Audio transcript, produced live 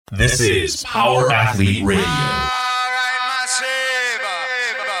This is Power Athlete Radio.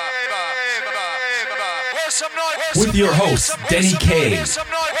 With your hosts, Denny K,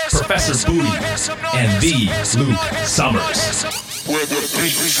 Professor Booty, and the Luke Summers.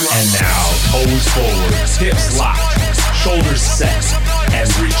 And now, toes forward, hips locked, shoulders set, and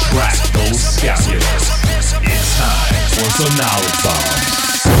retract those scapulars. It's time for some knowledge bombs.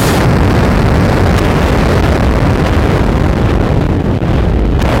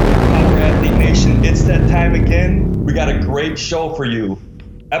 Power Athlete Nation, it's that time again. We got a great show for you.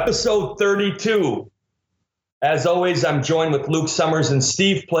 Episode 32. As always, I'm joined with Luke Summers and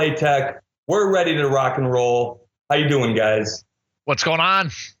Steve Playtech. We're ready to rock and roll. How you doing, guys? What's going on?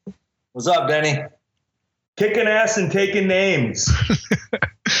 What's up, Denny? Kicking ass and taking names.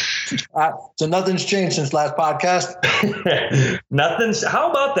 So nothing's changed since last podcast? Nothing's. How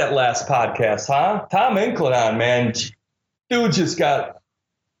about that last podcast, huh? Tom Inclinon, man. Dude just got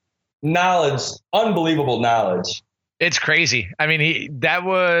knowledge, unbelievable knowledge. It's crazy. I mean, that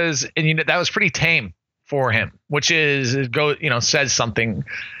was pretty tame for him, which is says something.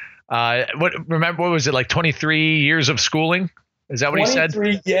 What was it, like 23 years of schooling? Is that what he said?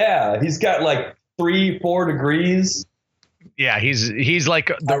 Yeah, he's got like 3-4 degrees. Yeah, he's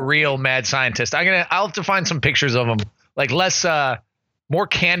like the real mad scientist. I'll have to find some pictures of him, like more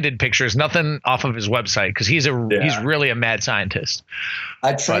candid pictures, nothing off of his website, because he's really a mad scientist.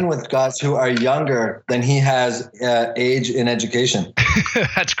 I train with guys who are younger than he has age in education.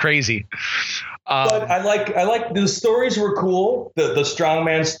 That's crazy. But I like the stories were cool. The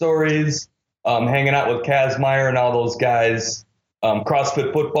strongman stories, hanging out with Kazmaier and all those guys.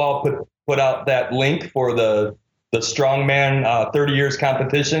 CrossFit Football put out that link for the strongman 30 years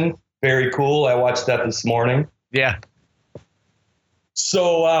competition. Very cool. I watched that this morning. Yeah.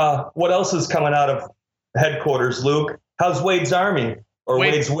 So what else is coming out of headquarters, Luke? How's Wade's Army or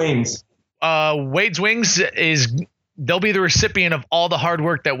Wade's Wings? Wade's Wings they'll be the recipient of all the hard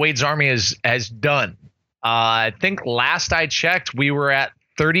work that Wade's Army has done. I think last I checked, we were at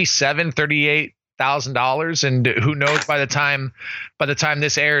 $38,000, and who knows, by the time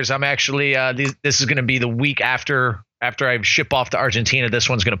this airs, I'm actually this is going to be the week after I ship off to Argentina. This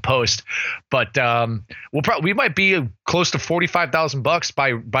one's going to post, but we might be close to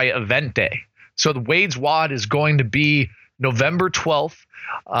 $45,000 by event day. So the Wade's WOD is going to be November 12th.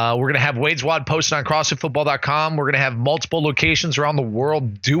 We're going to have Wade's WOD posted on CrossFitFootball.com. We're going to have multiple locations around the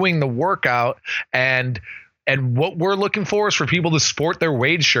world doing the workout, and what we're looking for is for people to sport their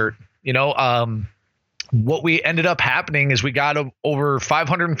Wade shirt. What we ended up happening is we got over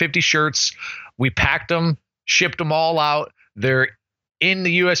 550 shirts. We packed them, shipped them all out. They're in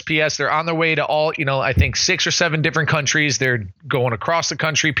the USPS. They're on their way to all, I think 6 or 7 different countries. They're going across the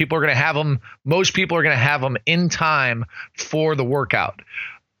country. People are going to have them. Most people are going to have them in time for the workout.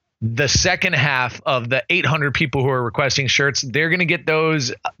 The second half of the 800 people who are requesting shirts, they're going to get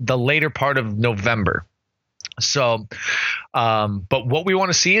those the later part of November. So, but what we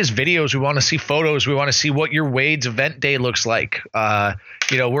want to see is videos. We want to see photos. We want to see what your Wade's event day looks like.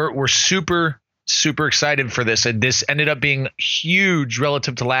 We're super excited for this, and this ended up being huge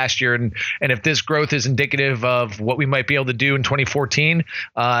relative to last year. And if this growth is indicative of what we might be able to do in 2014,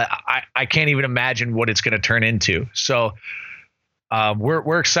 I can't even imagine what it's going to turn into. So,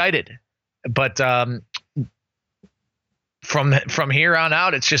 we're excited, but from here on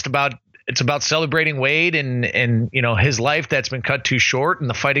out, it's about celebrating Wade and his life that's been cut too short, and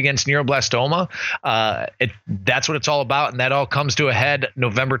the fight against neuroblastoma. That's what it's all about, and that all comes to a head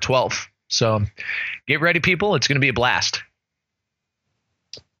November 12th. So get ready, people. It's going to be a blast.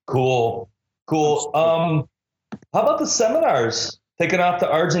 Cool. How about the seminars? Taking off to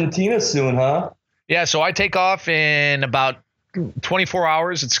Argentina soon, huh? Yeah, so I take off in about 24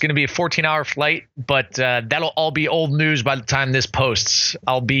 hours. It's going to be a 14-hour flight, but that'll all be old news by the time this posts.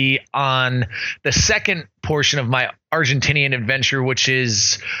 I'll be on the second portion of my Argentinian adventure, which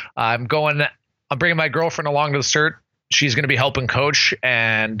is I'm bringing my girlfriend along to the cert. She's going to be helping coach,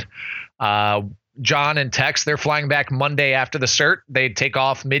 and John and Tex, they're flying back Monday after the cert. They take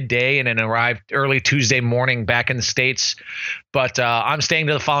off midday and then arrive early Tuesday morning back in the States. But I'm staying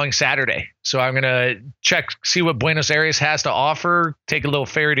to the following Saturday. So I'm going to see what Buenos Aires has to offer, take a little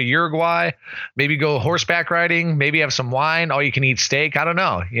ferry to Uruguay, maybe go horseback riding, maybe have some wine, all you can eat steak. I don't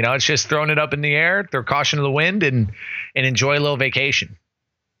know. It's just throwing it up in the air, throw caution to the wind, and enjoy a little vacation.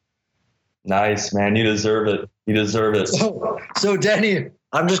 Nice, man. You deserve it. So Denny,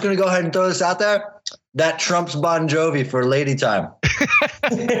 I'm just going to go ahead and throw this out there. That trumps Bon Jovi for lady time.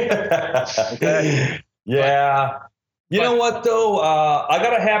 Okay. Yeah. You know what, though? I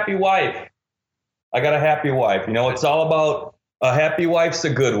got a happy wife. It's all about a happy wife's a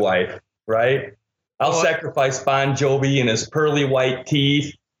good wife, right? I'll sacrifice Bon Jovi and his pearly white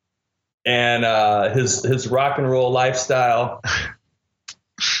teeth and his rock and roll lifestyle.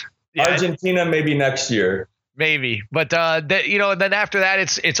 Yeah. Argentina, maybe next year. Maybe, but then after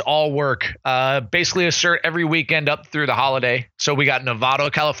that, it's all work. Basically, a cert every weekend up through the holiday. So we got Nevada,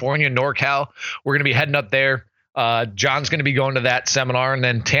 California, NorCal. We're gonna be heading up there. John's gonna be going to that seminar, and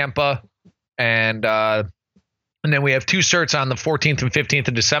then Tampa, and then we have 2 certs on the 14th and 15th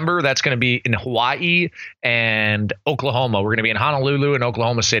of December. That's going to be in Hawaii and Oklahoma. We're going to be in Honolulu and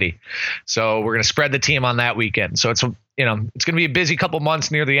Oklahoma City. So we're going to spread the team on that weekend. So it's going to be a busy couple months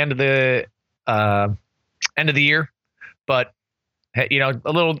near the end of the year. But a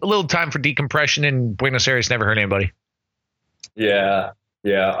little time for decompression in Buenos Aires never hurt anybody. Yeah,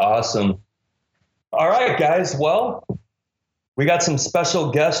 awesome. All right, guys. Well, we got some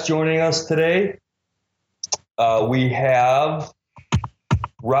special guests joining us today. We have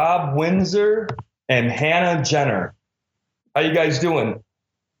Rob Windsor and Hannah Jenner. How you guys doing?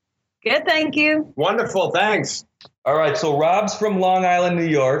 Good, thank you. Wonderful, thanks. All right, so Rob's from Long Island, New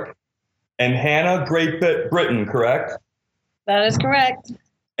York, and Hannah, Great Britain, correct? That is correct.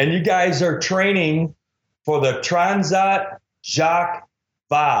 And you guys are training for the Transat Jacques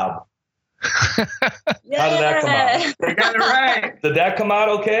Vabre. Yeah. How did that come out? You got it right. Did that come out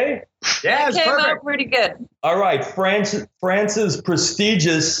okay? Yeah, it's came perfect. out pretty good. All right, France's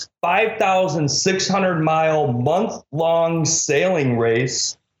prestigious 5,600-mile month-long sailing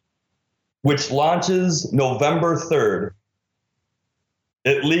race, which launches November 3rd.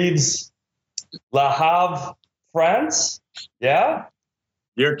 It leaves Le Havre, France. Yeah?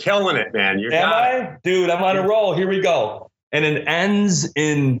 You're killing it, man. Am I? Dude, I'm on a roll. Here we go. And it ends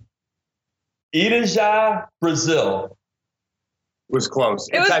in Itajá, Brazil. It was close.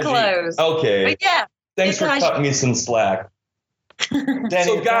 It was close. Okay. But yeah. Thanks for cutting me some slack.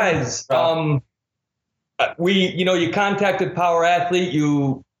 So guys, you contacted Power Athlete.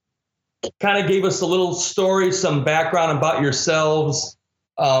 You kind of gave us a little story, some background about yourselves,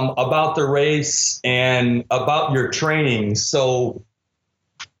 about the race and about your training. So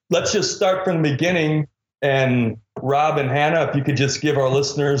let's just start from the beginning. And Rob and Hannah, if you could just give our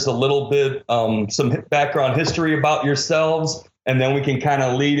listeners a little bit, some background history about yourselves, and then we can kind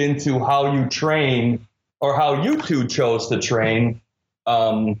of lead into how you train or how you two chose to train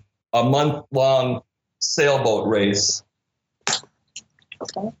a month-long sailboat race.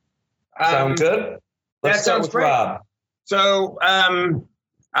 Sound good? Let's start with great. Rob. So I'm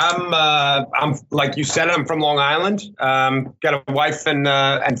like you said, I'm from Long Island. Got a wife and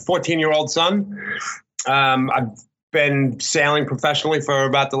 14-year-old son. I've been sailing professionally for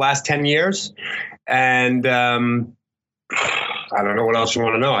about the last 10 years. And I don't know what else you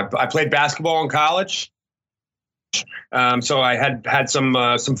want to know. I played basketball in college. So I had some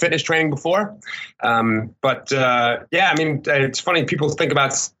fitness training before. It's funny. People think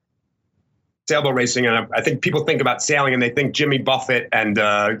about sailboat racing, and I think people think about sailing and they think Jimmy Buffett and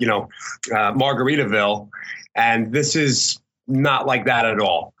Margaritaville, and this is not like that at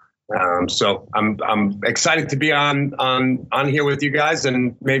all. So I'm excited to be on here with you guys,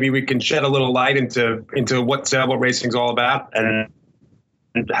 and maybe we can shed a little light into what sailboat racing is all about and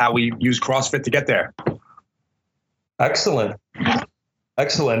how we use CrossFit to get there. Excellent.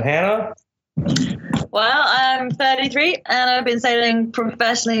 Hannah? Well, I'm 33 and I've been sailing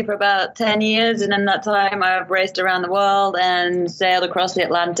professionally for about 10 years. And in that time, I've raced around the world and sailed across the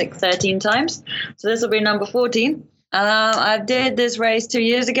Atlantic 13 times. So this will be number 14. I did this race 2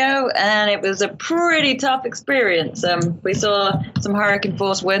 years ago, and it was a pretty tough experience. We saw some hurricane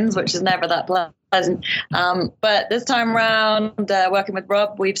force winds, which is never that pleasant. But this time around, working with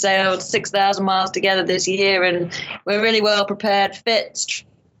Rob, we've sailed 6,000 miles together this year, and we're really well prepared, fit,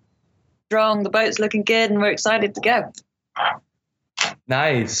 strong. The boat's looking good, and we're excited to go.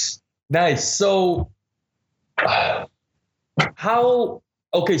 Nice. So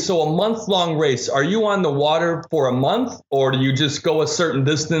so a month-long race, are you on the water for a month, or do you just go a certain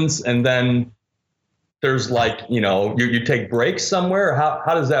distance and then there's you take breaks somewhere?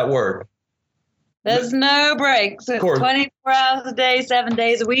 How does that work? There's no breaks. It's 24 hours a day, 7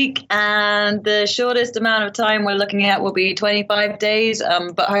 days a week. And the shortest amount of time we're looking at will be 25 days.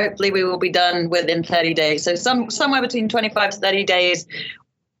 But hopefully we will be done within 30 days. So somewhere between 25 to 30 days,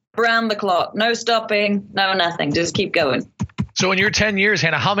 around the clock. No stopping, no nothing. Just keep going. So in your 10 years,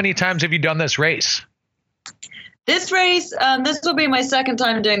 Hannah, how many times have you done this race? This race, this will be my second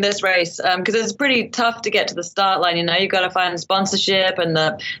time doing this race because it's pretty tough to get to the start line. You've got to find sponsorship and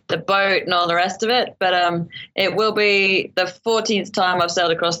the boat and all the rest of it. But it will be the 14th time I've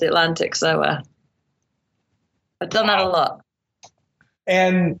sailed across the Atlantic. So I've done that a lot.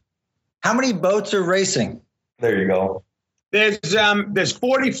 And how many boats are racing? There you go. There's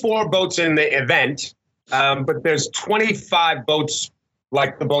 44 boats in the event, but there's 25 boats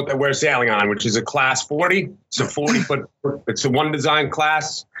like the boat that we're sailing on, which is a class 40. It's a 40-foot. It's a one design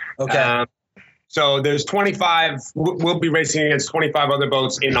class. Okay. So there's 25. We'll be racing against 25 other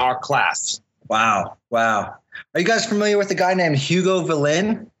boats in our class. Wow. Are you guys familiar with a guy named Hugo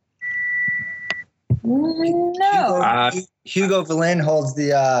Verlin? No. Hugo Verlin holds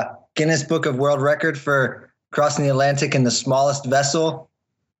the Guinness Book of World Record for crossing the Atlantic in the smallest vessel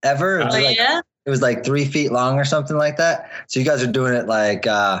ever. It was like 3 feet long or something like that. So you guys are doing it like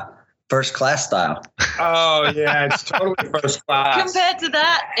first class style. Oh, yeah, it's totally first class. Compared to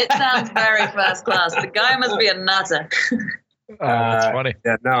that, it sounds very first class. The guy must be a nutter. That's funny.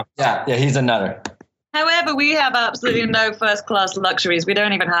 Yeah, no. Yeah, he's a nutter. However, we have absolutely no first class luxuries. We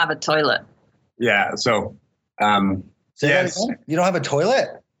don't even have a toilet. Yeah, so yes. You don't have a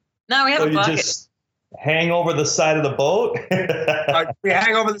toilet? No, we have a bucket. Just hang over the side of the boat? We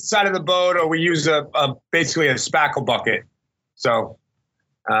hang over the side of the boat, or we use basically a spackle bucket. So,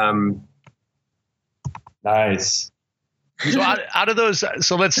 nice. So out of those,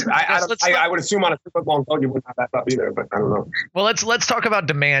 so I would assume on a super long boat you wouldn't have that up either, but I don't know. Well, let's talk about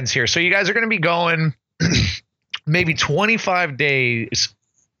demands here. So you guys are going to be going maybe 25 days,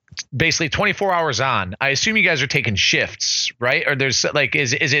 basically 24 hours on. I assume you guys are taking shifts, right? Or there's like,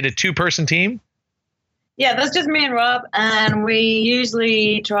 is it a 2-person team? Yeah, that's just me and Rob, and we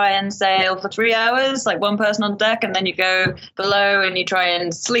usually try and sail for 3 hours, like one person on deck, and then you go below and you try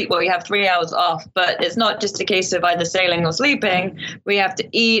and sleep. Well, you have 3 hours off, but it's not just a case of either sailing or sleeping. We have to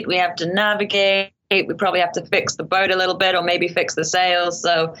eat, we have to navigate, we probably have to fix the boat a little bit or maybe fix the sails.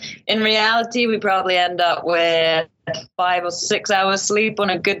 So in reality, we probably end up with 5 or 6 hours sleep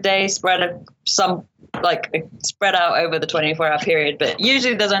on a good day, spread out over the 24-hour period. But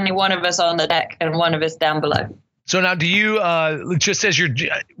usually there's only one of us on the deck and one of us down below. So now do you, just as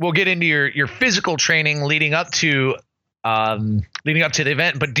we'll get into your physical training leading up to the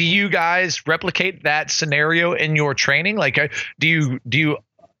event, but do you guys replicate that scenario in your training? Like, do you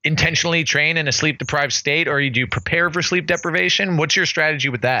intentionally train in a sleep deprived state, or do you prepare for sleep deprivation? What's your strategy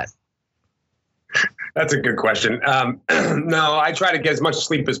with that? That's a good question. No, I try to get as much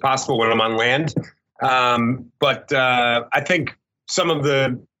sleep as possible when I'm on land. But I think some of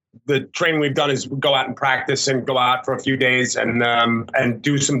the training we've done is go out and practice and go out for a few days and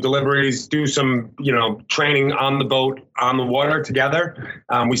do some deliveries, do some, training on the boat, on the water together.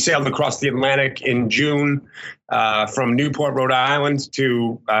 We sailed across the Atlantic in June from Newport, Rhode Island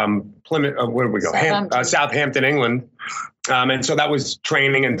to Plymouth. Where did we go? Southampton, England. And so that was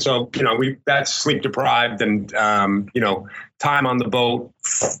training. And so, that's sleep deprived and, time on the boat,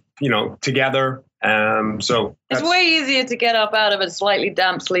 together. So it's way easier to get up out of a slightly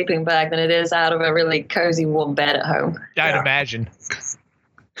damp sleeping bag than it is out of a really cozy warm bed at home. I'd imagine.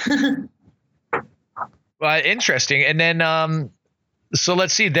 Well, interesting. And then, so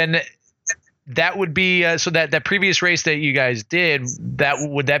let's see, then that would be, so that previous race that you guys did,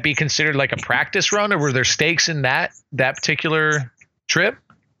 would that be considered like a practice run, or were there stakes in that particular trip?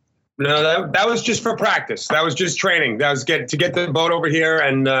 No, that was just for practice. That was just training. That was to get the boat over here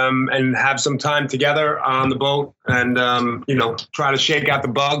and have some time together on the boat and, try to shake out the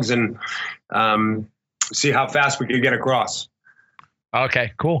bugs and see how fast we could get across.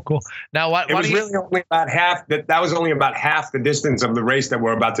 Okay, cool. Now, it was really only about half that was only about half the distance of the race that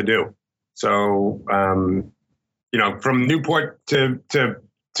we're about to do. So, from Newport to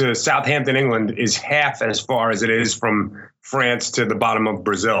Southampton, England is half as far as it is from France to the bottom of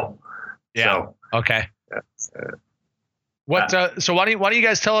Brazil. Yeah. So, okay. So why don't you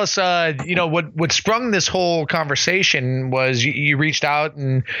guys tell us, what sprung this whole conversation was you reached out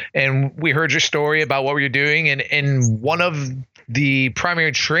and we heard your story about what you're doing. And one of the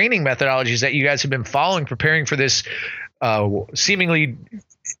primary training methodologies that you guys have been following, preparing for this seemingly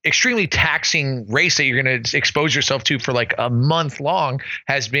extremely taxing race that you're going to expose yourself to for like a month long,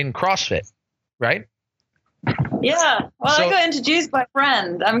 has been CrossFit, right? Yeah. Well, I got introduced by a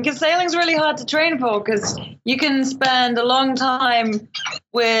friend. Because sailing's really hard to train for because you can spend a long time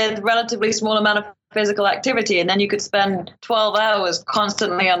with relatively small amount of physical activity, and then you could spend 12 hours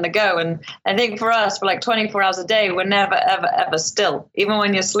constantly on the go. And I think for us, for like 24 hours a day, we're never, ever, ever still. Even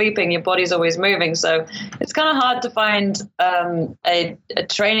when you're sleeping, your body's always moving. So it's kind of hard to find a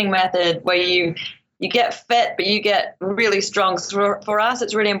training method where you get fit, but you get really strong. For us,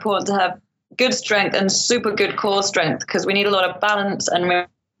 it's really important to have good strength and super good core strength because we need a lot of balance and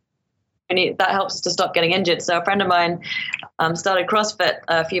that helps us to stop getting injured. So a friend of mine started CrossFit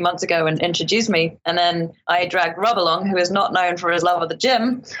a few months ago and introduced me. And then I dragged Rob along, who is not known for his love of the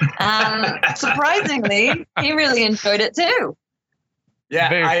gym. And surprisingly, he really enjoyed it too.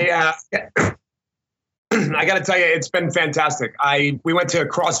 Yeah, I got to tell you, it's been fantastic. We went to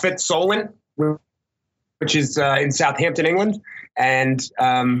CrossFit Solent, which is in Southampton, England. And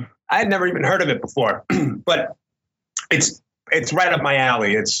I had never even heard of it before, but it's right up my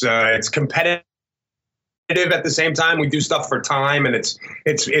alley. It's competitive at the same time. We do stuff for time, and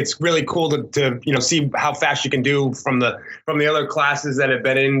it's really cool to see how fast you can do from the other classes that have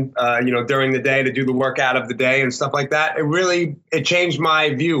been in during the day to do the workout of the day and stuff like that. It changed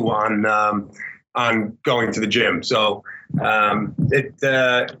my view on going to the gym. So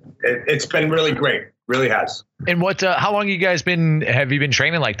it's been really great. Really has. And how long have you been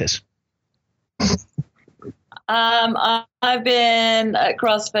training like this? I've been at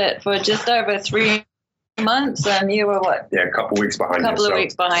CrossFit for just over 3 months, and you were what? Yeah, a couple weeks behind.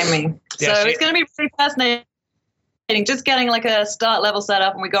 Weeks behind me. Yeah, so it's going to be pretty fascinating. Just getting like a start level set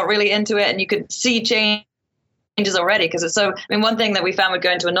up, and we got really into it, and you could see changes already because it's so. I mean, one thing that we found with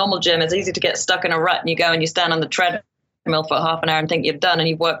going to a normal gym is easy to get stuck in a rut, and you go and you stand on the treadmill for half an hour and think you've done and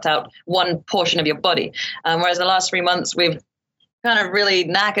you've worked out one portion of your body. Whereas the last 3 months, we've kind of really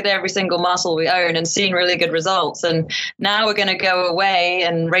knackered every single muscle we own and seen really good results. And now we're going to go away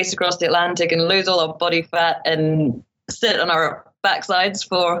and race across the Atlantic and lose all our body fat and sit on our backsides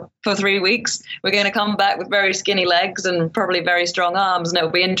for 3 weeks. We're going to come back with very skinny legs and probably very strong arms. And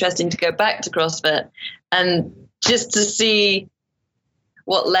it'll be interesting to go back to CrossFit and just to see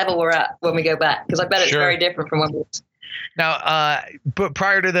what level we're at when we go back. Because I bet it's very different from when we Now, but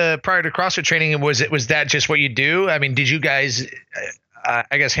prior to CrossFit training, was that just what you do? I mean, did you guys?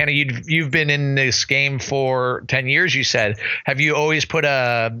 I guess Hannah, you've been in this game for 10 years. You said, have you always put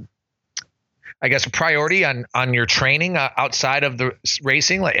a priority on your training outside of the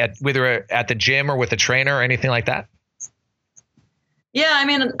racing, like whether at the gym or with a trainer or anything like that? Yeah, I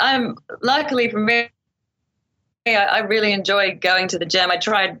mean, I'm luckily for me, I really enjoy going to the gym. I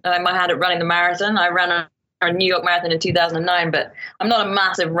tried my hand at running the marathon. I ran a New York Marathon in 2009, but I'm not a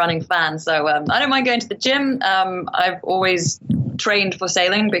massive running fan, so I don't mind going to the gym. I've always trained for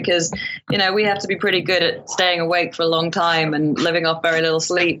sailing because, we have to be pretty good at staying awake for a long time and living off very little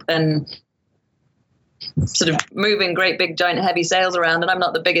sleep and sort of moving great big giant heavy sails around. And I'm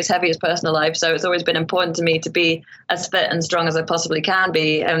not the biggest, heaviest person alive, so it's always been important to me to be as fit and strong as I possibly can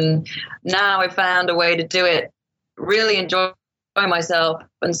be. And now I've found a way to do it, really enjoy myself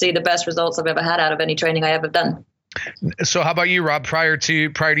and see the best results I've ever had out of any training I ever done. So how about you, Rob? Prior to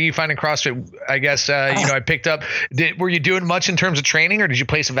you finding CrossFit, I guess, I picked up, were you doing much in terms of training, or did you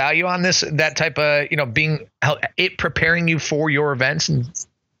place a value on that type of, preparing you for your events and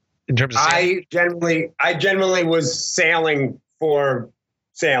in terms of sailing? I generally was sailing for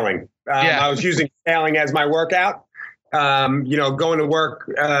sailing. I was using sailing as my workout. Going to work,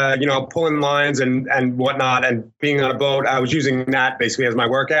 pulling lines and whatnot, and being on a boat. I was using that basically as my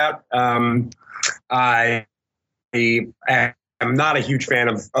workout. I am not a huge fan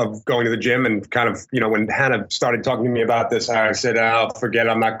of going to the gym, and kind of, when Hannah started talking to me about this, I said, "Oh, forget it,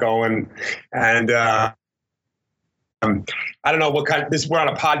 I'm not going." And I don't know what kind of this. We're on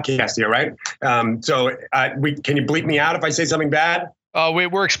a podcast here, right? So can you bleep me out if I say something bad? Oh,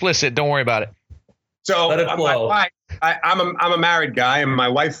 we're explicit. Don't worry about it. So my wife, I'm a married guy, and my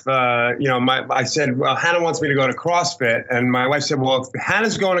wife, I said, well, Hannah wants me to go to CrossFit, and my wife said, well, if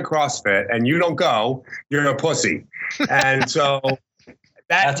Hannah's going to CrossFit and you don't go, you're a pussy. And so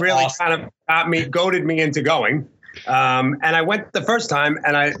that really awesome. Kind of goaded me into going. And I went the first time,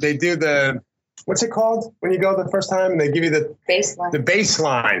 and they do the, what's it called when you go the first time and they give you the baseline? The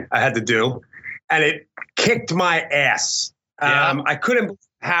baseline I had to do, and it kicked my ass. I couldn't.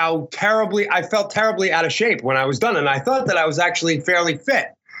 I felt terribly out of shape when I was done. And I thought that I was actually fairly fit.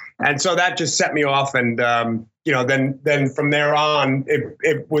 And so that just set me off. And, then from there on,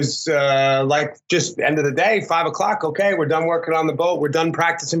 it was like just end of the day, 5 o'clock. Okay, we're done working on the boat. We're done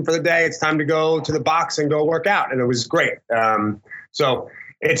practicing for the day. It's time to go to the box and go work out. And it was great. So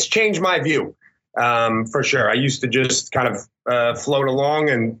it's changed my view for sure. I used to just kind of float along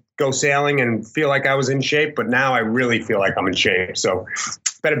and go sailing and feel like I was in shape. But now I really feel like I'm in shape. So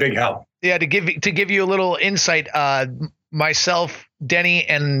been a big help. Yeah, to give you a little insight, myself, Denny,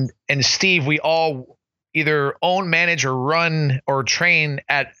 and Steve, we all either own, manage, or run or train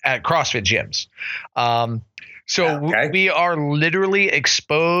at CrossFit gyms. We are literally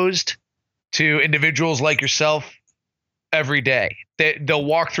exposed to individuals like yourself every day. They'll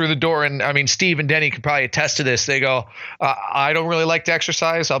walk through the door, and I mean, Steve and Denny can probably attest to this. They go, I don't really like to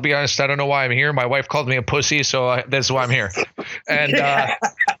exercise. I'll be honest. I don't know why I'm here. My wife called me a pussy, so that's why I'm here. And,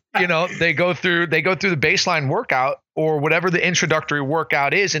 they go through the baseline workout or whatever the introductory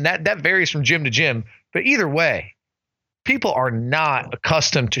workout is. And that varies from gym to gym, but either way, people are not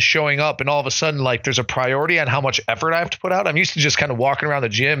accustomed to showing up and all of a sudden, like, there's a priority on how much effort I have to put out. I'm used to just kind of walking around the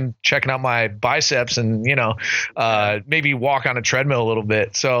gym, checking out my biceps and, maybe walk on a treadmill a little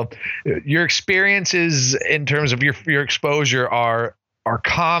bit. So your experiences in terms of your exposure are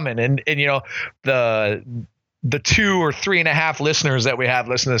common. And the 2 or 3.5 listeners that we have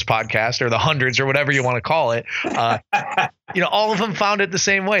listen to this podcast, or the hundreds or whatever you want to call it, all of them found it the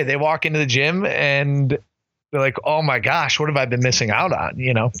same way. They walk into the gym and they're like, oh my gosh, what have I been missing out on?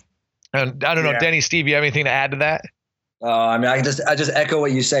 And I don't know, Denny, Steve, you have anything to add to that? I just echo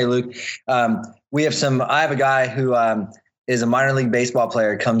what you say, Luke. I have a guy who is a minor league baseball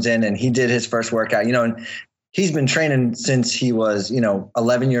player, comes in and he did his first workout, and he's been training since he was,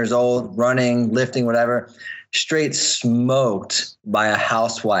 11 years old, running, lifting, whatever, straight smoked by a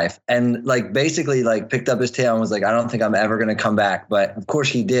housewife, and basically picked up his tail and was like, I don't think I'm ever going to come back. But of course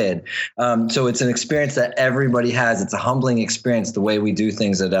he did. So it's an experience that everybody has. It's a humbling experience, the way we do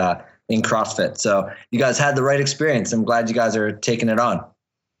things in CrossFit. So you guys had the right experience. I'm glad you guys are taking it on.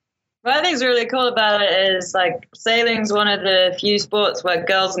 What I think is really cool about it is sailing's one of the few sports where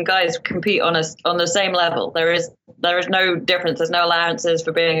girls and guys compete on the same level. There is no difference. There's no allowances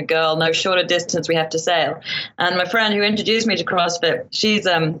for being a girl, no shorter distance we have to sail. And my friend who introduced me to CrossFit, she's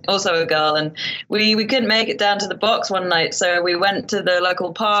also a girl, and we couldn't make it down to the box one night, so we went to the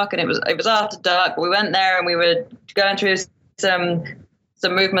local park, and it was after dark. But we went there and we were going through some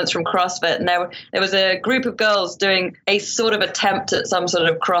movements from CrossFit, and there was a group of girls doing a sort of attempt at some sort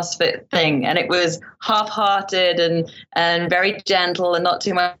of CrossFit thing, and it was half-hearted and very gentle and not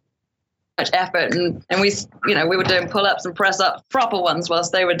too much effort, and we were doing pull-ups and press-ups, proper ones,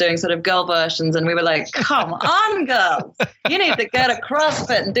 whilst they were doing sort of girl versions, and we were like, come on, girls, you need to go to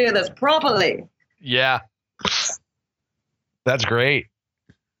CrossFit and do this properly. Yeah, that's great.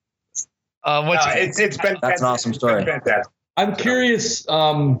 It's been that's an awesome story. Fantastic. I'm curious,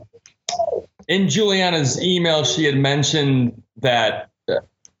 in Juliana's email, she had mentioned that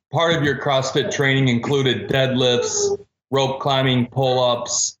part of your CrossFit training included deadlifts, rope climbing,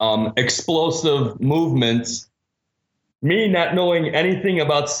 pull-ups, explosive movements. Me not knowing anything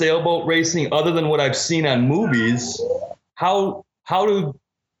about sailboat racing other than what I've seen on movies, how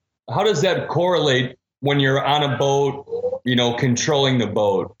does that correlate when you're on a boat, controlling the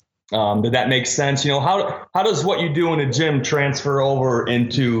boat? Did that make sense? How does what you do in a gym transfer over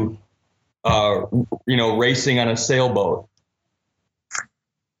into, racing on a sailboat?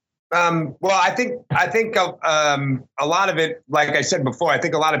 Well, I think a lot of it, like I said before, I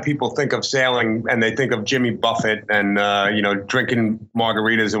think a lot of people think of sailing and they think of Jimmy Buffett and, drinking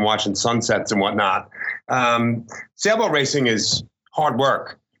margaritas and watching sunsets and whatnot. Sailboat racing is hard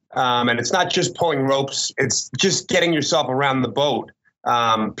work. And it's not just pulling ropes. It's just getting yourself around the boat.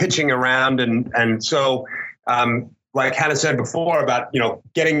 Pitching around. And so, like Hannah said before about,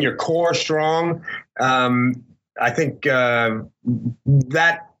 getting your core strong. I think,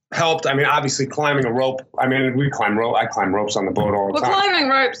 that helped. I mean, obviously climbing a rope. I mean, I climb ropes on the boat all the time. Well, climbing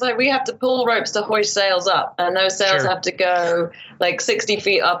ropes, we have to pull ropes to hoist sails up, and those sails have to go 60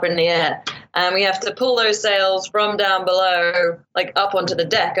 feet up in the air. And we have to pull those sails from down below, up onto the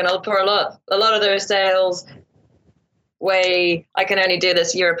deck. And for a lot of those sails, I can only do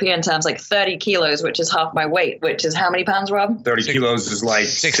this European terms, 30 kilos, which is half my weight, which is how many pounds, Rob? 30 kilos is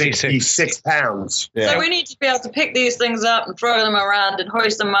 66 pounds. Yeah. So we need to be able to pick these things up and throw them around and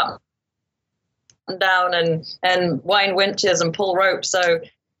hoist them up and down and wind winches and pull ropes. So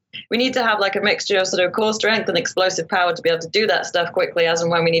we need to have a mixture of sort of core strength and explosive power to be able to do that stuff quickly as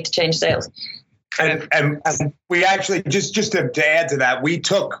and when we need to change sails. And we actually just to add to that, we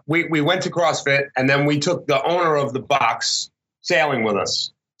went to CrossFit, and then we took the owner of the box sailing with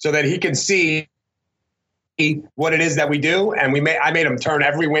us so that he could see what it is that we do. And I made him turn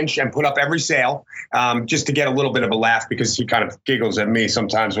every winch and put up every sail, just to get a little bit of a laugh, because he kind of giggles at me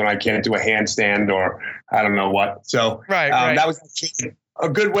sometimes when I can't do a handstand or I don't know what. So right. That was actually a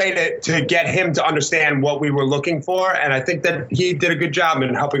good way to get him to understand what we were looking for. And I think that he did a good job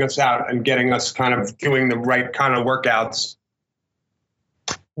in helping us out and getting us kind of doing the right kind of workouts.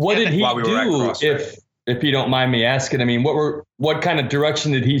 What did he do, if you don't mind me asking? I mean, what kind of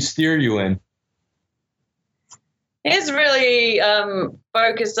direction did he steer you in? He's really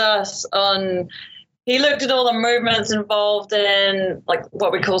focused us on he looked at all the movements involved in like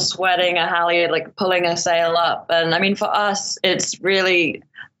what we call sweating a halyard, like pulling a sail up. And I mean, for us, it's really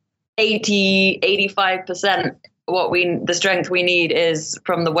 85% the strength we need is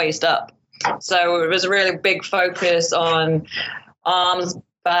from the waist up. So it was a really big focus on arms,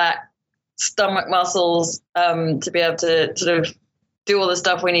 back, stomach muscles, to be able to sort of do all the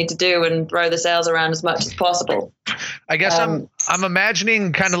stuff we need to do and throw the sails around as much as possible. I guess I'm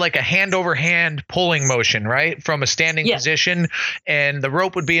imagining kind of like a hand over hand pulling motion, right? From a standing position, and the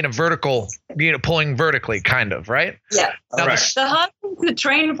rope would be in a vertical, pulling vertically kind of, right? Yeah. Now, the hard thing to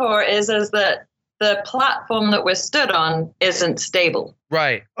train for is that the platform that we're stood on isn't stable.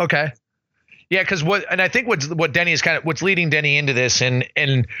 Right. Okay. Yeah, because I think what Denny is what's leading Denny into this, and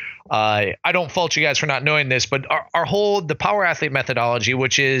I don't fault you guys for not knowing this, but the Power Athlete methodology,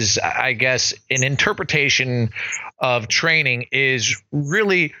 which is, I guess, an interpretation of training, is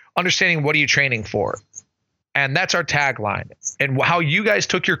really understanding what are you training for. And that's our tagline. And how you guys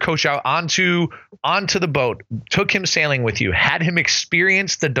took your coach out onto the boat, took him sailing with you, had him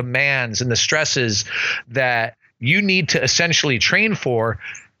experience the demands and the stresses that you need to essentially train for,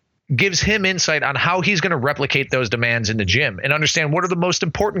 gives him insight on how he's going to replicate those demands in the gym and understand what are the most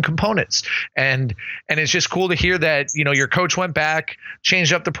important components. And it's just cool to hear that, your coach went back,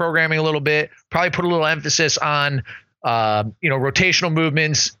 changed up the programming a little bit, probably put a little emphasis on, rotational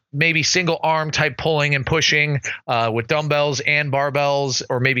movements, maybe single arm type pulling and pushing with dumbbells and barbells,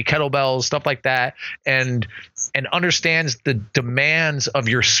 or maybe kettlebells, stuff like that. And understands the demands of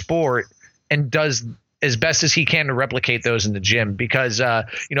your sport and does as best as he can to replicate those in the gym, because,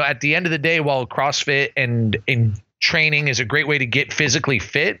 at the end of the day, while CrossFit and training is a great way to get physically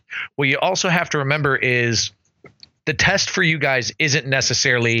fit, what you also have to remember is the test for you guys isn't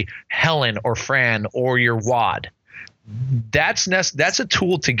necessarily Helen or Fran or your WOD. That's a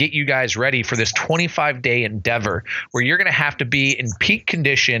tool to get you guys ready for this 25-day endeavor where you're going to have to be in peak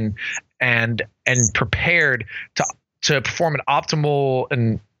condition and prepared to perform an optimal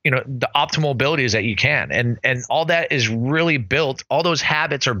and the optimal abilities that you can. And all that is really built. All those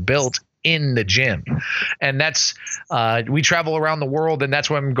habits are built in the gym. And that's, we travel around the world, and that's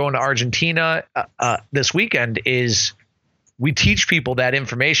why I'm going to Argentina this weekend. Is we teach people that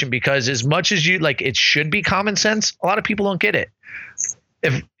information, because as much as it should be common sense, a lot of people don't get it.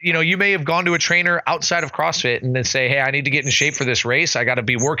 If you may have gone to a trainer outside of CrossFit and then say, hey, I need to get in shape for this race, I got to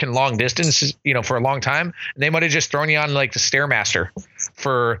be working long distance, for a long time. And they might have just thrown you on like the Stairmaster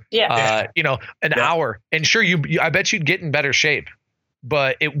for, an hour. And sure, I bet you'd get in better shape,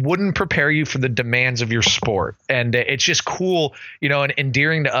 but it wouldn't prepare you for the demands of your sport. And it's just cool, and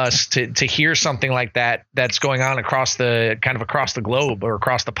endearing to us to hear something like that that's going on across the globe or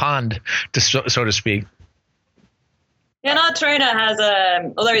across the pond, so to speak. Yeah, and our trainer has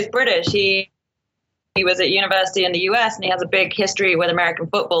although he's British, he was at university in the US, and he has a big history with American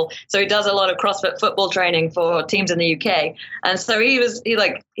football. So he does a lot of CrossFit football training for teams in the UK. And so he was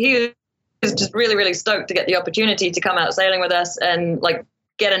just really, really stoked to get the opportunity to come out sailing with us and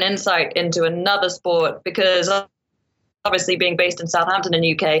get an insight into another sport, because obviously being based in Southampton in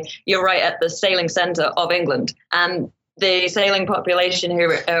the UK, you're right at the sailing center of England. And the sailing population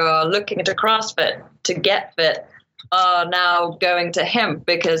who are looking into CrossFit to get fit are now going to him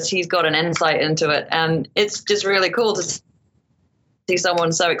because he's got an insight into it. And it's just really cool to see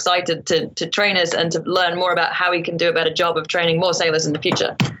someone so excited to train us and to learn more about how he can do a better job of training more sailors in the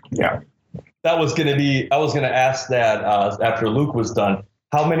future. Yeah. I was going to ask that after Luke was done.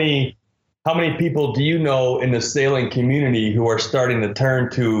 How many people do you know in the sailing community who are starting to turn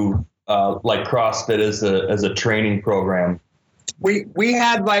to CrossFit as a training program? We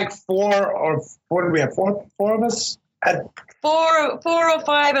had four of us? Four or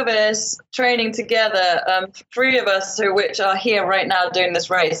five of us training together. Three of us which are here right now doing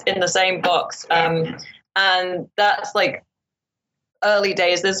this race in the same box. And that's early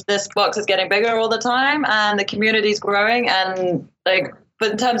days. This box is getting bigger all the time, and the community's growing. And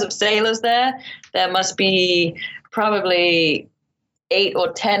but in terms of sailors there must be probably 8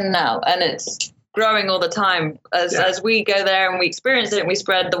 or 10 now, and it's growing all the time as we go there and we experience it and we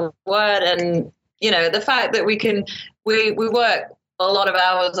spread the word. And the fact that we work a lot of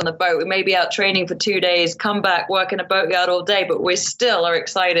hours on the boat. We may be out training for 2 days, come back, work in a boatyard all day, but we still are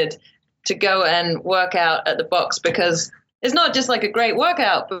excited to go and work out at the box, because it's not just a great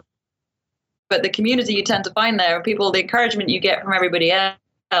workout, but the community you tend to find there, people, the encouragement you get from everybody else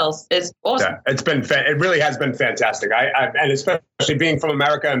It's awesome. Yeah, it really has been fantastic. And especially being from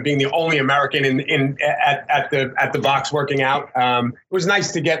America and being the only American at the box working out, it was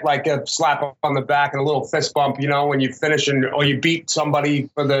nice to get like a slap on the back and a little fist bump, when you finish or you beat somebody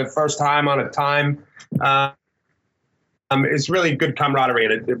for the first time on a time. It's really good camaraderie,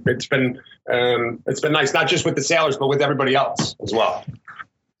 and it's been nice, not just with the sailors, but with everybody else as well.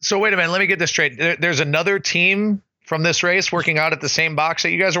 So wait a minute, let me get this straight. There's another team from this race working out at the same box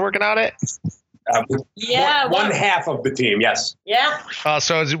that you guys are working out at? One half of the team, yes. Yeah.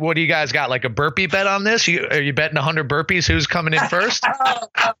 So what do you guys got? Like a burpee bet on this? Are you betting 100 burpees? Who's coming in first?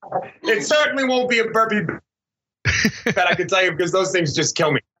 It certainly won't be a burpee bet, I can tell you, because those things just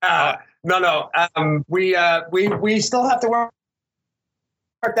kill me. No. We still have to work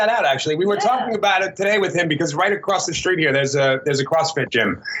that out. Actually, we were talking about it today with him, because right across the street here, there's a CrossFit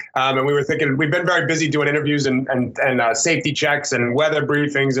gym, and we were thinking, we've been very busy doing interviews and safety checks and weather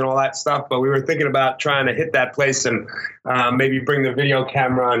briefings and all that stuff, but we were thinking about trying to hit that place and maybe bring the video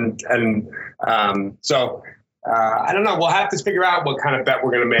camera so I don't know. We'll have to figure out what kind of bet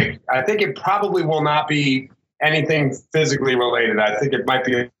we're going to make. I think it probably will not be anything physically related. I think it might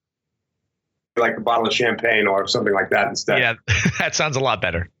be like a bottle of champagne or something like that instead. Yeah, that sounds a lot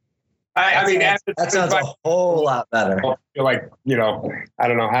better. I mean, that sounds a whole lot better. Like, I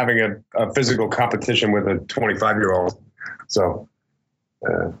don't know, having a physical competition with a 25-year-old. So,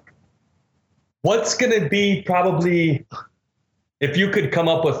 what's going to be probably, if you could come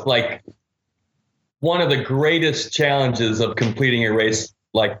up with like one of the greatest challenges of completing a race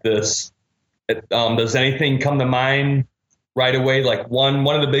like this, does anything come to mind right away? Like one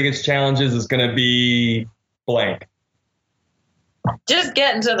of the biggest challenges is going to be blank. Just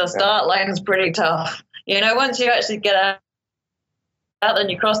getting to the start line is pretty tough. Once you actually get out, then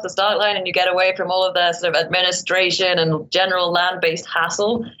you cross the start line and you get away from all of the sort of administration and general land-based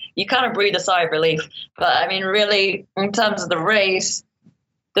hassle, you kind of breathe a sigh of relief. But I mean, really, in terms of the race,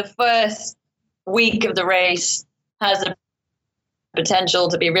 the first week of the race has the potential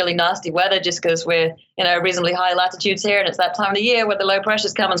to be really nasty weather, just because we're reasonably high latitudes here, and it's that time of the year where the low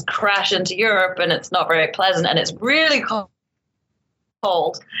pressures come and crash into Europe, and it's not very pleasant, and it's really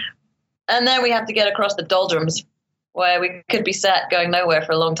cold. And then we have to get across the doldrums, where we could be set going nowhere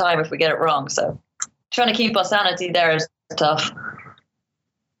for a long time if we get it wrong. So trying to keep our sanity there is tough.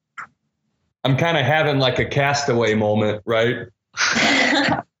 I'm kind of having like a castaway moment, right?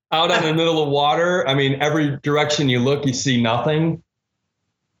 Out in the middle of water. I mean, every direction you look, you see nothing.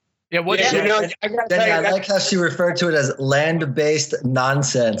 Yeah, I like how she referred to it as land-based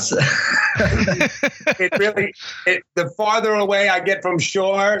nonsense. The farther away I get from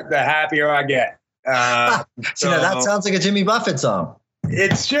shore, the happier I get. That sounds like a Jimmy Buffett song.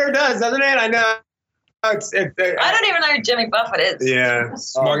 It sure does, doesn't it? I know. I don't even know who Jimmy Buffett is. Yeah.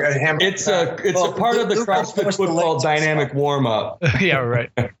 It's a part of the CrossFit football dynamic warm-up. Yeah,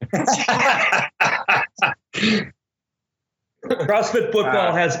 right. CrossFit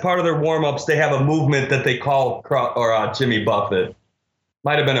football has part of their warm-ups. They have a movement that they call Jimmy Buffett.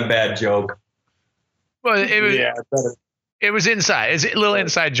 Might have been a bad joke. Well, it was inside. It's a little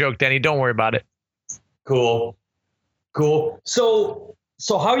inside joke, Denny. Don't worry about it. Cool.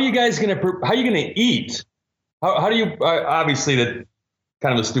 So how are you guys gonna eat? How do you obviously that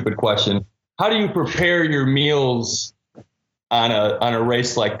kind of a stupid question. How do you prepare your meals on a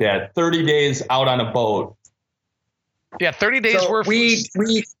race like that? 30 days out on a boat. Yeah, 30 days worth.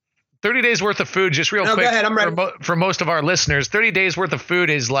 30 days worth of food. Just real quick. Go ahead, I'm ready. For most of our listeners, 30 days worth of food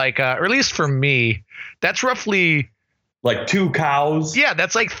is like, or at least for me, that's roughly like 2 cows. Yeah,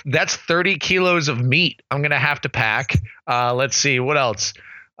 that's 30 kilos of meat I'm going to have to pack. Let's see, what else?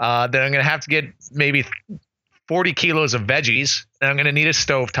 Then I'm going to have to get maybe 40 kilos of veggies. And I'm going to need a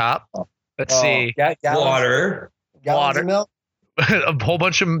stovetop. Let's see. Water. Of milk. A whole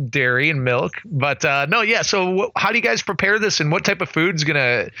bunch of dairy and milk. But so how do you guys prepare this, and what type of food's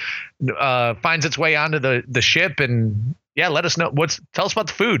going to finds its way onto the ship? And let us know. Tell us about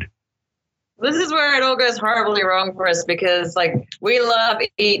the food. This is where it all goes horribly wrong for us, because we love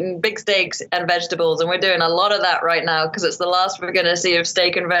eating big steaks and vegetables, and we're doing a lot of that right now because it's the last we're going to see of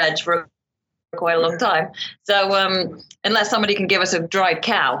steak and veg for quite a long time. So unless somebody can give us a dried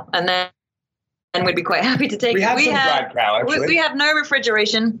cow, and we'd be quite happy to take it. We have dried cow, actually. We have no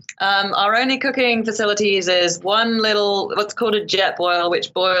refrigeration. Our only cooking facilities is one little, what's called a jet boil,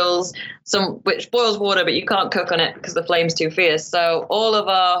 which boils water, but you can't cook on it because the flame's too fierce. So all of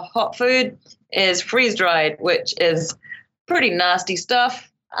our hot food is freeze dried, which is pretty nasty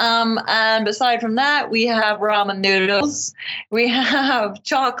stuff. And aside from that, we have ramen noodles, we have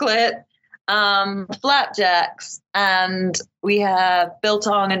chocolate, flapjacks, and we have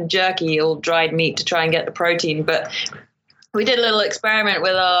biltong and jerky, all dried meat to try and get the protein. But we did a little experiment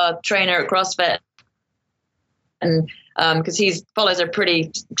with our trainer at CrossFit, and because he follows a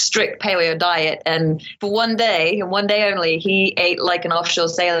pretty strict paleo diet, and for one day and one day only, he ate like an offshore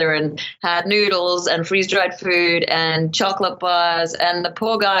sailor and had noodles and freeze-dried food and chocolate bars, and the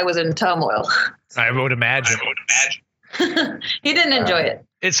poor guy was in turmoil. I would imagine. He didn't enjoy it.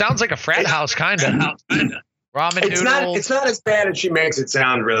 It sounds like a frat house, kind of. Ramen noodles. It's not as bad as she makes it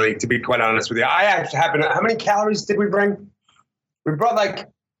sound, really, to be quite honest with you. I actually happen to, how many calories did we bring? We brought like...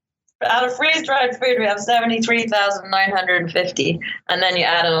 Out of freeze-dried food, we have 73,950, and then you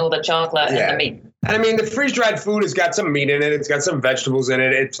add in all the chocolate and the meat. And I mean, the freeze-dried food has got some meat in it. It's got some vegetables in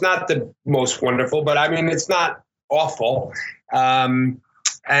it. It's not the most wonderful, but I mean, it's not awful. Actually,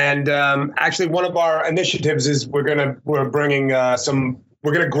 one of our initiatives is we're going to grow some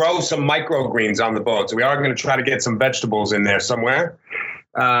microgreens on the boat. So we are going to try to get some vegetables in there somewhere.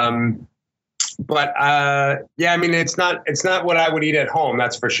 I mean, it's not what I would eat at home.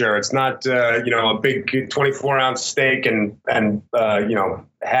 That's for sure. It's not, a big 24-ounce steak and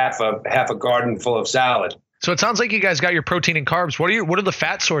half a garden full of salad. So it sounds like you guys got your protein and carbs. What are the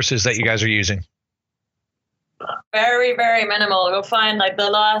fat sources that you guys are using? Very, very minimal. You'll find like the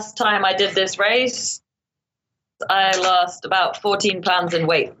last time I did this race, I lost about 14 pounds in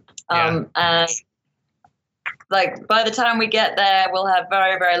weight. And like by the time we get there, we'll have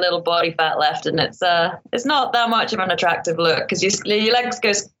very, very little body fat left, and it's not that much of an attractive look because your legs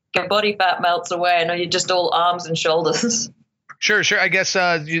go, body fat melts away, and you're just all arms and shoulders. Sure. I guess,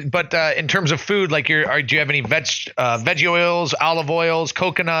 but in terms of food, like do you have any veggie oils, olive oils,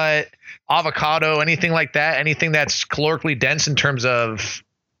 coconut, avocado, anything like that? Anything that's calorically dense in terms of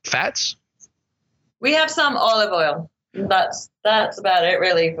fats? We have some olive oil. That's about it,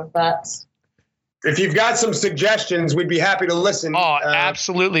 really, for fats. If you've got some suggestions, we'd be happy to listen. Oh,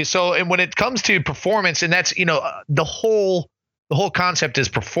 absolutely. So, and when it comes to performance, and that's, the whole concept is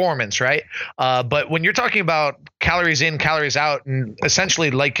performance, right? But when you're talking about calories in, calories out, and essentially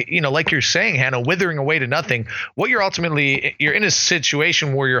like you're saying, Hannah, withering away to nothing, what you're in a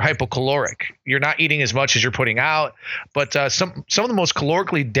situation where you're hypocaloric. You're not eating as much as you're putting out, but some of the most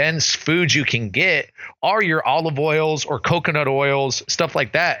calorically dense foods you can get are your olive oils or coconut oils, stuff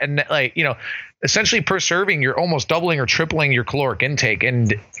like that. And essentially per serving, you're almost doubling or tripling your caloric intake.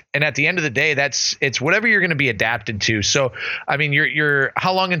 And at the end of the day, it's whatever you're going to be adapted to. So, I mean, you're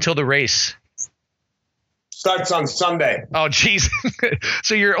how long until the race? Starts on Sunday. Oh, geez.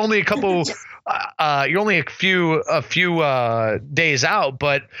 So you're only a few days out,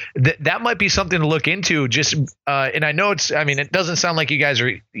 but that might be something to look into. Just and I know it doesn't sound like you guys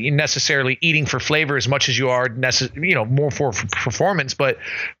are necessarily eating for flavor as much as you are more for performance, but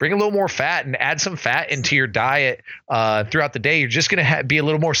bring a little more fat and add some fat into your diet throughout the day. You're just going to be a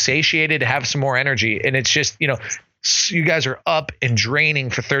little more satiated, have some more energy. And it's just, you guys are up and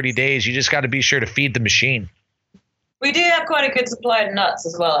draining for 30 days. You just got to be sure to feed the machine. We do have quite a good supply of nuts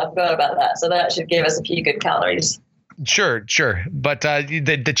as well. I forgot about that. So that should give us a few good calories. Sure. But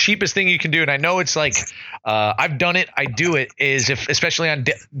the cheapest thing you can do, and I know it's like I've done it, I do it, is especially on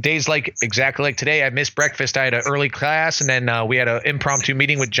days exactly like today, I missed breakfast. I had an early class, and then we had an impromptu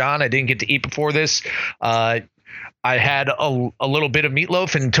meeting with John. I didn't get to eat before this. I had a little bit of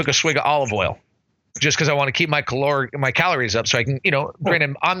meatloaf and took a swig of olive oil, just because I want to keep my calories up so I can,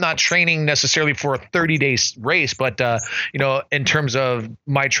 granted, I'm not training necessarily for a 30-day race, but, in terms of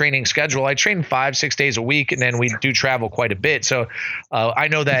my training schedule, I train 5-6 days a week, and then we do travel quite a bit. So I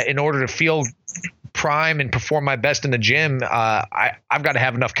know that in order to feel prime and perform my best in the gym, I've got to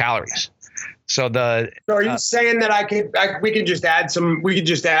have enough calories. So are you saying that we could just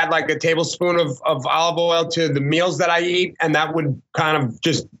add like a tablespoon of olive oil to the meals that I eat, and that would kind of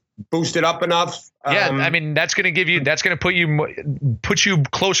just boost it up enough? Yeah, I mean, that's going to put you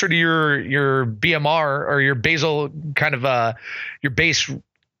closer to your BMR or your basal kind of your base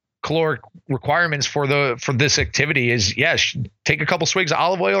caloric requirements for this activity is, yes, take a couple swigs of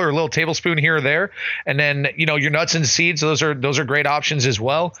olive oil or a little tablespoon here or there, and then your nuts and seeds, those are great options as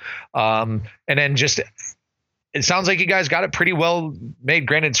well. And then it sounds like you guys got it pretty well made.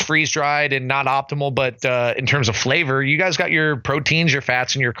 Granted, it's freeze dried and not optimal, but in terms of flavor, you guys got your proteins, your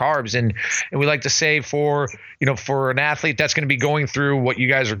fats, and your carbs. And we like to say for an athlete that's going to be going through what you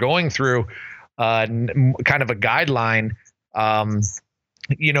guys are going through, kind of a guideline.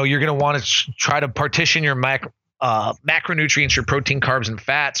 You're going to want to try to partition your macronutrients, your protein, carbs, and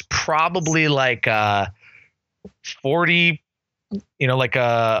fats, probably like 40, like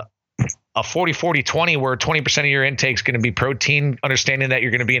a 40-40-20 where 20% of your intake is going to be protein, understanding that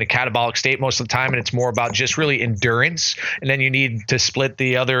you're going to be in a catabolic state most of the time, and it's more about just really endurance. And then you need to split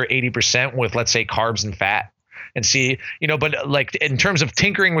the other 80% with, let's say, carbs and fat, and see, but like in terms of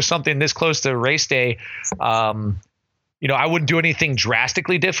tinkering with something this close to race day, I wouldn't do anything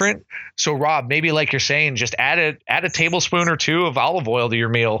drastically different. So Rob, maybe like you're saying, just add a tablespoon or two of olive oil to your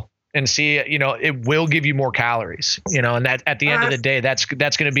meal and see, it will give you more calories, and that at the end of the day, that's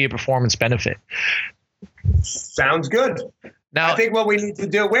going to be a performance benefit. Sounds good. Now, I think what we need to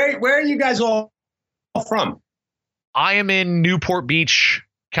do, where are you guys all from? I am in Newport Beach,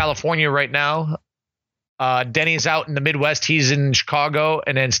 California right now. Denny's out in the Midwest. He's in Chicago,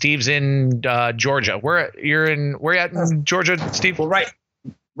 and then Steve's in Georgia. Where you at in Georgia, Steve? Well, right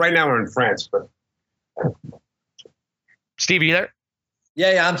now we're in France, but Steve, are you there?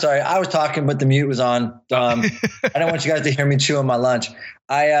 Yeah, I'm sorry. I was talking, but the mute was on. I don't want you guys to hear me chewing my lunch.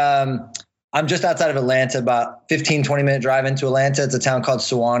 I'm just outside of Atlanta, about 15, 20-minute drive into Atlanta. It's a town called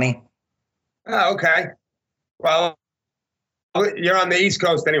Sewanee. Oh, okay. Well, you're on the East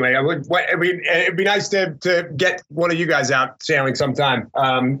Coast anyway. It'd be nice to get one of you guys out sailing sometime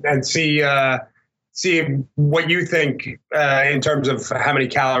and see what you think in terms of how many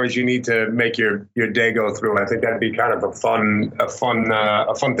calories you need to make your day go through. I think that'd be kind of a fun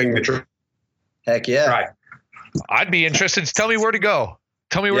thing to try. Heck yeah! Right. I'd be interested. Tell me where to go.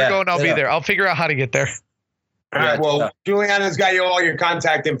 Tell me where to go, and I'll be there. I'll figure out how to get there. All right. Well, Juliana's got you all your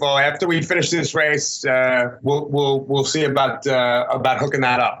contact info. After we finish this race, we'll see about hooking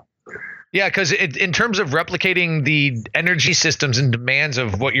that up. Yeah, because in terms of replicating the energy systems and demands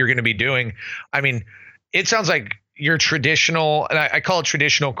of what you're going to be doing, I mean, it sounds like your traditional, and I call it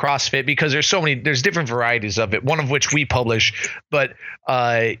traditional CrossFit because there's different varieties of it, one of which we publish, but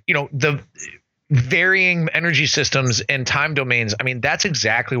the varying energy systems and time domains. I mean, that's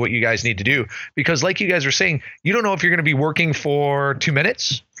exactly what you guys need to do, because like you guys were saying, you don't know if you're going to be working for 2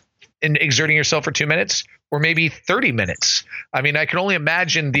 minutes and exerting yourself for 2 minutes, or maybe 30 minutes. I mean, I can only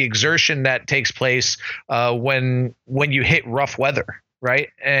imagine the exertion that takes place when you hit rough weather, right?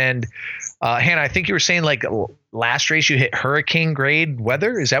 And Hannah, I think you were saying like last race you hit hurricane grade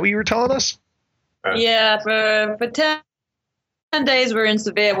weather. Is that what you were telling us? Yeah, for 10 days we're in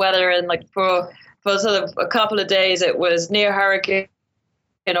severe weather, and like for sort of a couple of days it was near hurricane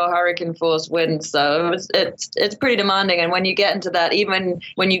or hurricane force winds. So it's pretty demanding. And when you get into that, even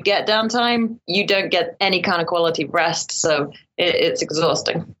when you get downtime, you don't get any kind of quality rest. So it's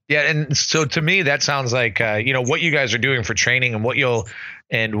exhausting. Yeah. And so to me, that sounds like, what you guys are doing for training and what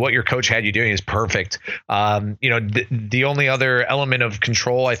your coach had you doing is perfect. The only other element of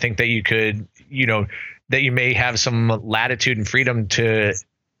control, I think that you could, that you may have some latitude and freedom to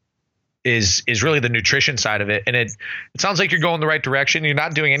is really the nutrition side of it. And it sounds like you're going the right direction. You're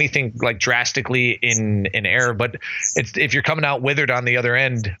not doing anything like drastically in error, but if you're coming out withered on the other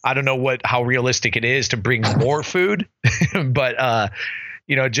end, I don't know how realistic it is to bring more food, but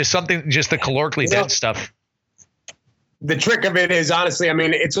just the calorically dense stuff. The trick of it is, honestly, I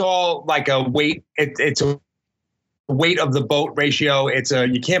mean, it's all like a weight. It's a weight of the boat ratio.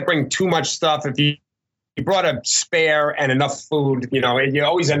 You can't bring too much stuff. If you brought a spare and enough food, you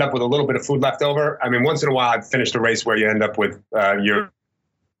always end up with a little bit of food left over. I mean, once in a while I've finished a race where you end up with you're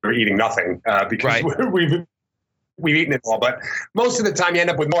eating nothing because we've eaten it all. But most of the time you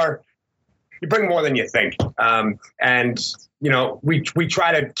end up with more. You bring more than you think. We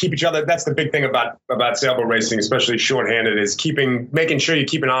try to keep each other. That's the big thing about sailboat racing, especially shorthanded, is making sure you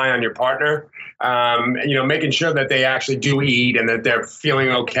keep an eye on your partner. Making sure that they actually do eat and that they're feeling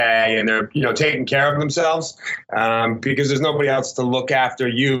okay and they're, taking care of themselves, because there's nobody else to look after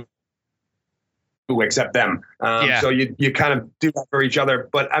you except them. So you kind of do that for each other.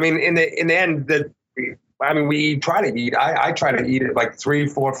 But I mean, in the end, we try to eat. I try to eat it like 3,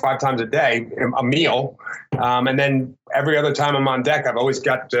 4, 5 times a day, a meal. And then every other time I'm on deck, I've always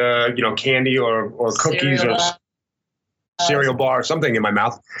got, candy or cookies or cereal bar or something in my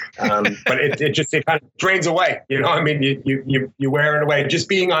mouth. But it kind of drains away. You wear it away. Just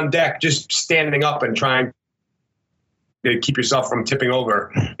being on deck, just standing up and trying to keep yourself from tipping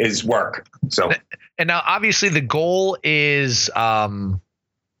over is work. So, and now obviously the goal is to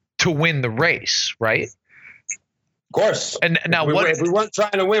win the race, right? Of course. And now if we weren't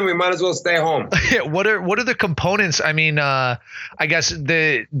trying to win, we might as well stay home. What are the components? I mean, I guess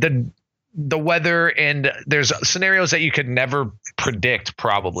the weather, and there's scenarios that you could never predict,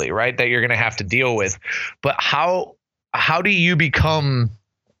 probably, right? That you're going to have to deal with. But how do you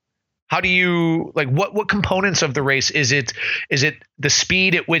what components of the race is it the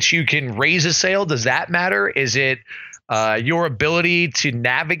speed at which you can raise a sail? Does that matter? Is it your ability to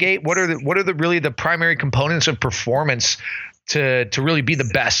navigate? What are the really the primary components of performance to really be the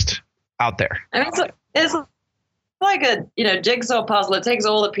best out there? I mean, it's like a jigsaw puzzle. It takes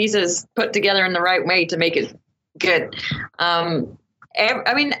all the pieces put together in the right way to make it good. I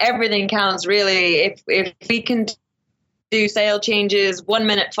mean, everything counts really. If we can do sail changes 1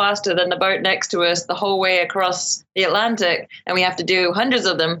 minute faster than the boat next to us the whole way across the Atlantic, and we have to do hundreds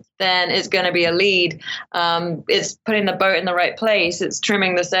of them, then it's going to be a lead. It's putting the boat in the right place. It's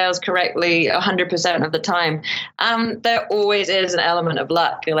trimming the sails correctly 100% of the time. There always is an element of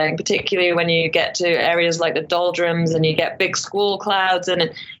luck, like particularly when you get to areas like the doldrums and you get big squall clouds,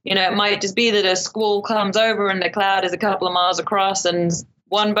 and it might just be that a squall comes over and the cloud is a couple of miles across, and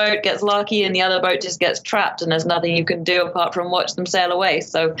one boat gets lucky and the other boat just gets trapped, and there's nothing you can do apart from watch them sail away.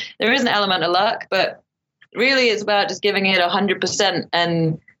 So there is an element of luck, but really it's about just giving it 100%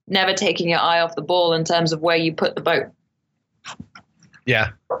 and never taking your eye off the ball in terms of where you put the boat.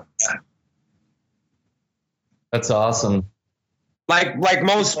 Yeah. That's awesome. Like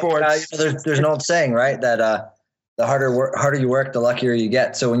most sports. There's an old saying, right? That the harder you work, the luckier you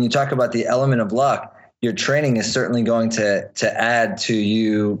get. So when you talk about the element of luck, your training is certainly going to add to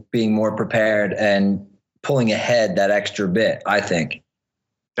you being more prepared and pulling ahead that extra bit, I think.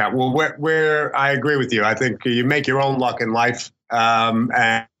 Yeah, well, where I agree with you. I think you make your own luck in life, and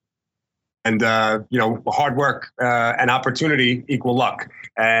hard work and opportunity equal luck.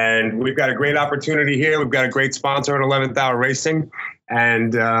 And we've got a great opportunity here. We've got a great sponsor at 11th Hour Racing,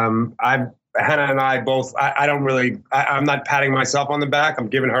 and Hannah and I both, I'm not patting myself on the back. I'm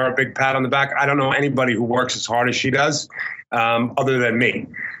giving her a big pat on the back. I don't know anybody who works as hard as she does, other than me.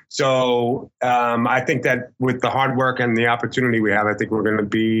 So I think that with the hard work and the opportunity we have, I think we're going to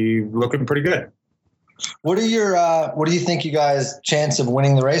be looking pretty good. What do you think you guys' chance of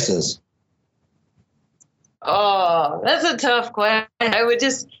winning the races? Oh, that's a tough question.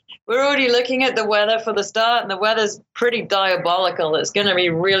 We're already looking at the weather for the start, and the weather's pretty diabolical. It's going to be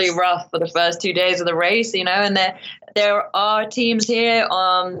really rough for the first 2 days of the race, and there are teams here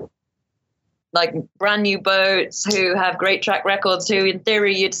on like brand new boats who have great track records who in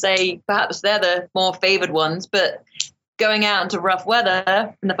theory you'd say perhaps they're the more favored ones, but going out into rough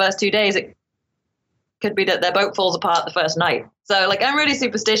weather in the first 2 days, it could be that their boat falls apart the first night. So I'm really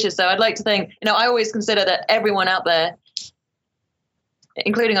superstitious. So I'd like to think, I always consider that everyone out there,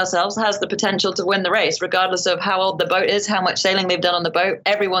 including ourselves, has the potential to win the race, regardless of how old the boat is, how much sailing they've done on the boat.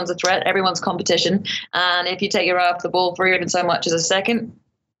 Everyone's a threat. Everyone's competition. And if you take your eye off the ball for even so much as a second,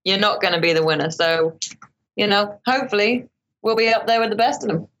 you're not going to be the winner. So, hopefully we'll be up there with the best of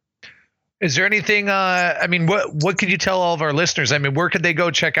them. Is there anything, what could you tell all of our listeners? I mean, where could they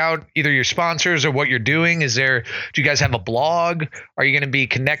go check out either your sponsors or what you're doing? Do you guys have a blog? Are you going to be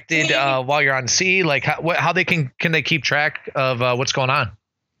connected while you're on sea? Like how they can they keep track of what's going on?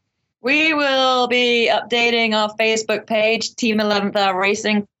 We will be updating our Facebook page, Team 11th Hour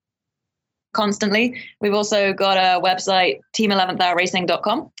Racing, constantly. We've also got a website,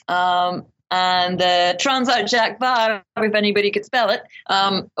 team11thhourracing.com. And the Transat Jacques Vabre, if anybody could spell it,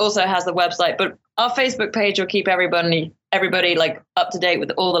 also has the website. But our Facebook page will keep everybody up to date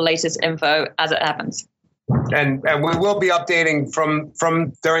with all the latest info as it happens. And we will be updating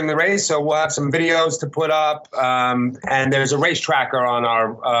from during the race, so we'll have some videos to put up. And there's a race tracker on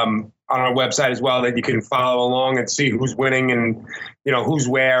our website as well that you can follow along and see who's winning and who's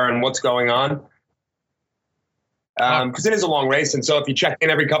where and what's going on. Because it is a long race, and so if you check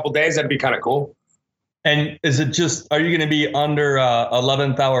in every couple of days, that'd be kind of cool. And are you going to be under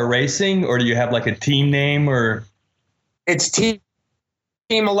 11th Hour Racing, or do you have like a team name? Or it's Team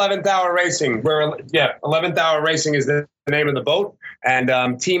 11th Hour Racing. 11th Hour Racing is the name of the boat, and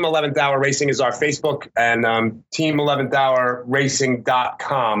Team 11th Hour Racing is our Facebook, and Team 11th Hour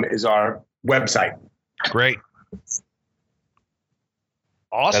Racing.com is our website. Great.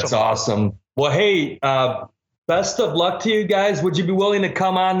 Awesome. That's awesome. Well, hey, best of luck to you guys. Would you be willing to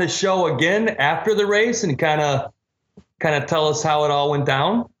come on the show again after the race and kind of tell us how it all went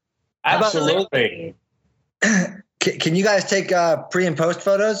down? Absolutely. Can you guys take pre and post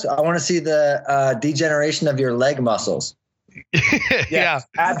photos? I want to see the degeneration of your leg muscles. Yeah,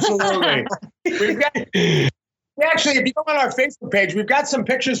 absolutely. Actually, if you go on our Facebook page, we've got some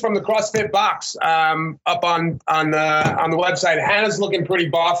pictures from the CrossFit box up on the website. Hannah's looking pretty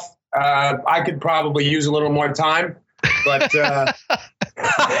buff. I could probably use a little more time, but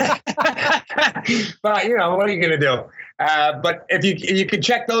but what are you going to do? But if you could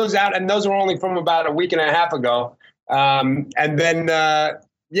check those out, and those are only from about a week and a half ago. And then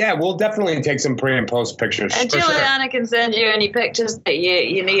we'll definitely take some pre and post pictures. And Juliana can send you any pictures that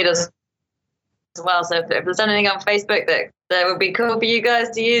you need us well. So if there's anything on Facebook that would be cool for you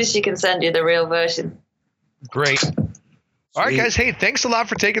guys to use, she can send you the real version. Great. All right, guys. Hey, thanks a lot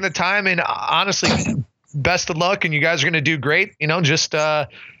for taking the time. And honestly, best of luck. And you guys are going to do great.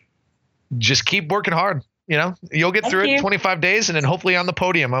 Just keep working hard. You'll get through it in 25 days and then hopefully on the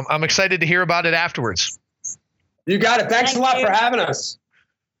podium. I'm excited to hear about it afterwards. You got it. Thanks a lot for having us.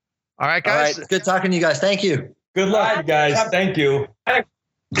 All right, guys. All right. Good talking to you guys. Thank you. Good luck, guys. Thank you.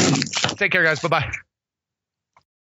 Take care, guys. Bye-bye.